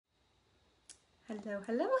Hello,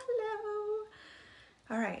 hello, hello.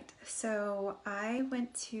 All right, so I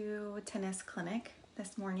went to tennis clinic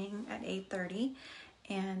this morning at 8:30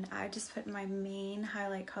 and I just put my main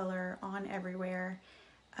highlight color on everywhere.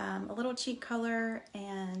 A little cheek color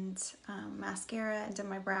and mascara and did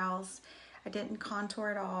my brows. I didn't contour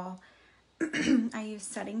at all. I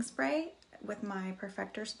used setting spray with my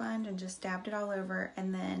Perfector sponge and just dabbed it all over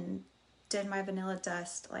and then did my vanilla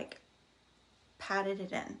dust, like patted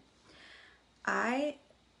it in. I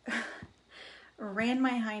ran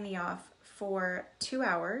my hiney off for 2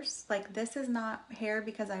 hours. Like, this is not hair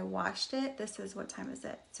because I washed it. This is, what time is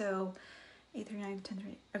it? So 8:39,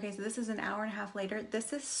 10:30. Okay, so this is an hour and a half later.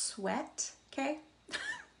 This is sweat, okay,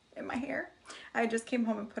 in my hair. I just came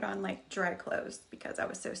home and put on like dry clothes because I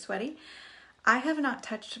was so sweaty. I have not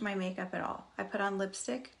touched my makeup at all. I put on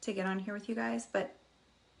lipstick to get on here with you guys, but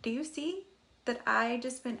do you see that I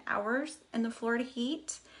just spent hours in the Florida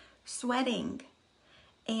heat sweating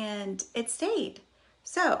and it stayed?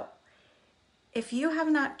 So if you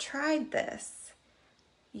have not tried this,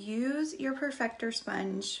 use your Perfector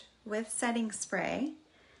sponge with setting spray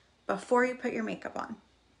before you put your makeup on.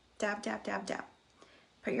 Dab, dab, dab, dab.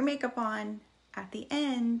 Put your makeup on. At the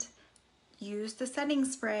end, use the setting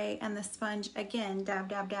spray and the sponge again, dab,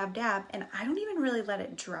 dab, dab, dab. And I don't even really let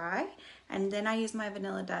it dry. And then I use my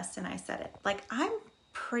vanilla dust and I set it. Like, I'm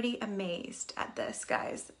pretty amazed at this,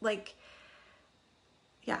 guys. Like,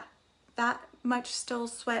 yeah, that much still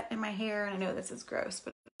sweat in my hair. And I know this is gross,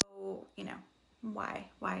 but you know, why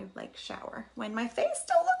like shower when my face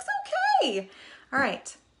still looks okay? All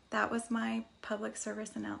right, that was my public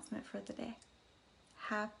service announcement for the day.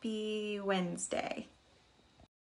 Happy Wednesday.